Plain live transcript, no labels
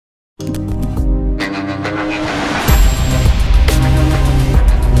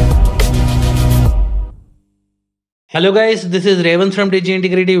Hello guys, this is Raven from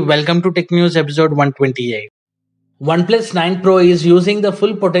DigiIntegrity. Welcome to Tech News episode 128. OnePlus 9 Pro is using the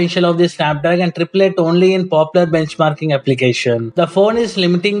full potential of the Snapdragon triplet only in popular benchmarking application. The phone is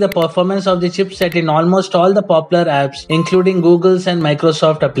limiting the performance of the chipset in almost all the popular apps, including Google's and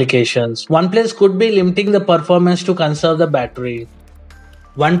Microsoft applications. OnePlus could be limiting the performance to conserve the battery.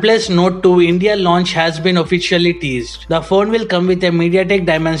 OnePlus Nord 2 India launch has been officially teased. The phone will come with a MediaTek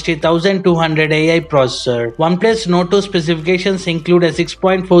Dimensity 1200 AI processor. OnePlus Nord 2 specifications include a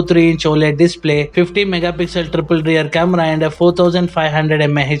 6.43-inch OLED display, 50-megapixel triple rear camera and a 4500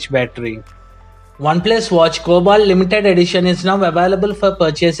 mAh battery. OnePlus Watch Cobalt Limited Edition is now available for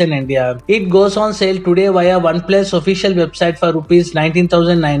purchase in India. It goes on sale today via OnePlus official website for Rs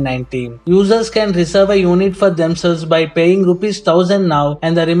 19,990. Users can reserve a unit for themselves by paying Rs 1,000 now,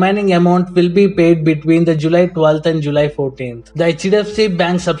 and the remaining amount will be paid between the July 12th and July 14th. The HDFC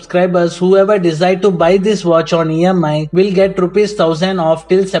Bank subscribers who ever decide to buy this watch on EMI will get Rs 1,000 off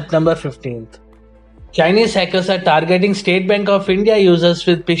till September 15th. Chinese hackers are targeting State Bank of India users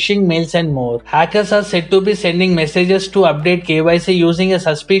with phishing mails and more. Hackers are said to be sending messages to update KYC using a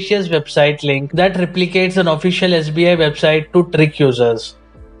suspicious website link that replicates an official SBI website to trick users.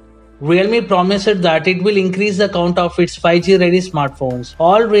 Realme promised that it will increase the count of its 5G ready smartphones.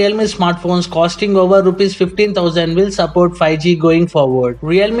 All Realme smartphones costing over Rs 15,000 will support 5G going forward.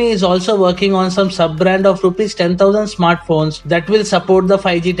 Realme is also working on some sub-brand of Rs 10,000 smartphones that will support the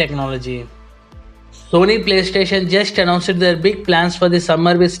 5G technology. Sony PlayStation just announced their big plans for the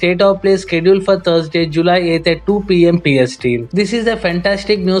summer with State of Play scheduled for Thursday, July 8th at 2 p.m. PST. This is a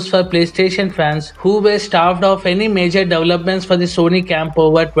fantastic news for PlayStation fans who were starved of any major developments for the Sony camp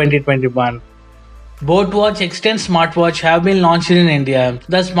over 2021. Both Watch Xtend smartwatch have been launched in India.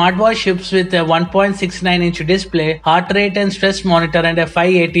 The smartwatch ships with a 1.69-inch display, heart rate and stress monitor and a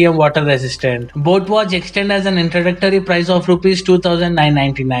 5 ATM water resistant. Both Watch Xtend has an introductory price of Rs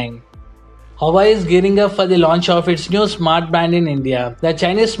 2,999. Huawei is gearing up for the launch of its new smart band in India. The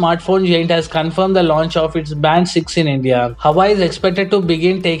Chinese smartphone giant has confirmed the launch of its Band 6 in India. Huawei is expected to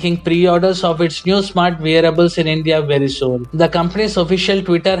begin taking pre-orders of its new smart wearables in India very soon. The company's official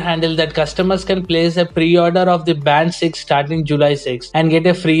Twitter handle that customers can place a pre-order of the Band 6 starting July 6 and get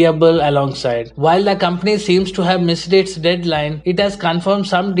a freeable alongside. While the company seems to have missed its deadline, it has confirmed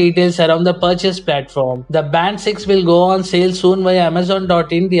some details around the purchase platform. The Band 6 will go on sale soon via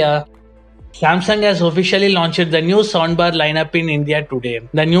Amazon.India. Samsung has officially launched the new soundbar lineup in India today.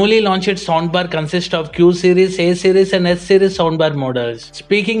 The newly launched soundbar consists of Q-series, A-series and S-series soundbar models.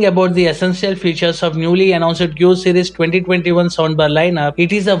 Speaking about the essential features of newly announced Q-series 2021 soundbar lineup,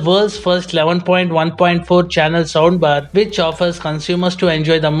 it is the world's first 11.1.4 channel soundbar which offers consumers to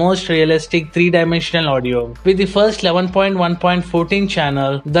enjoy the most realistic 3-dimensional audio. With the first 11.1.14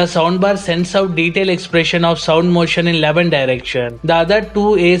 channel, the soundbar sends out detailed expression of sound motion in 11 directions. The other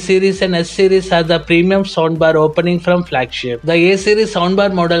two A-series and S-series has the premium soundbar opening from flagship. The A-series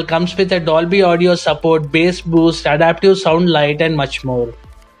soundbar model comes with a Dolby Audio support, bass boost, adaptive sound light and much more.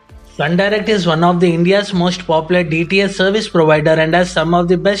 SunDirect is one of the India's most popular DTH service provider and has some of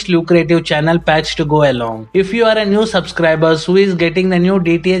the best lucrative channel packs to go along. If you are a new subscriber who is getting the new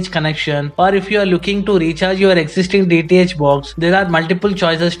DTH connection, or if you are looking to recharge your existing DTH box, there are multiple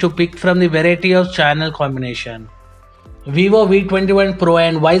choices to pick from the variety of channel combination. Vivo V21 Pro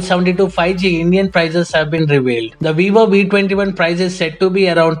and Y72 5G Indian prices have been revealed. The Vivo V21 price is said to be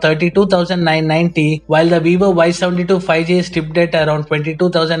around 32,990, while the Vivo Y72 5G is tipped at around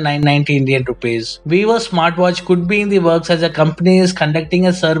 22,990 Indian rupees. Vivo smartwatch could be in the works as the company is conducting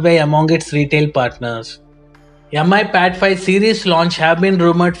a survey among its retail partners. Mi Pad 5 series launch have been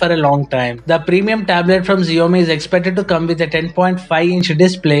rumored for a long time. The premium tablet from Xiaomi is expected to come with a 10.5-inch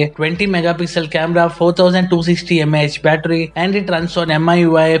display, 20-megapixel camera, 4260 mAh battery, and it runs on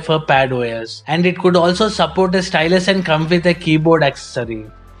MIUI for Pad OS. And it could also support a stylus and come with a keyboard accessory.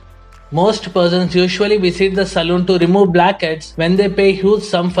 Most persons usually visit the salon to remove blackheads when they pay huge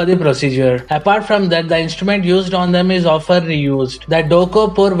sum for the procedure. Apart from that, the instrument used on them is often reused. The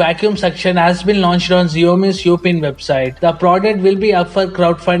Doco Pour vacuum suction has been launched on Xiaomi's Youpin website. The product will be up for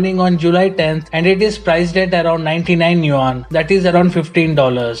crowdfunding on July 10th and it is priced at around 99 yuan, that is around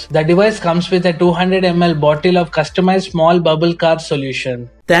 $15. The device comes with a 200 ml bottle of customized small bubble card solution.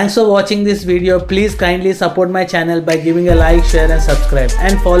 Thanks for watching this video. Please kindly support my channel by giving a like, share and subscribe,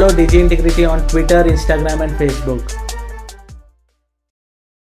 and follow DigiIntegrity on Twitter, Instagram and Facebook.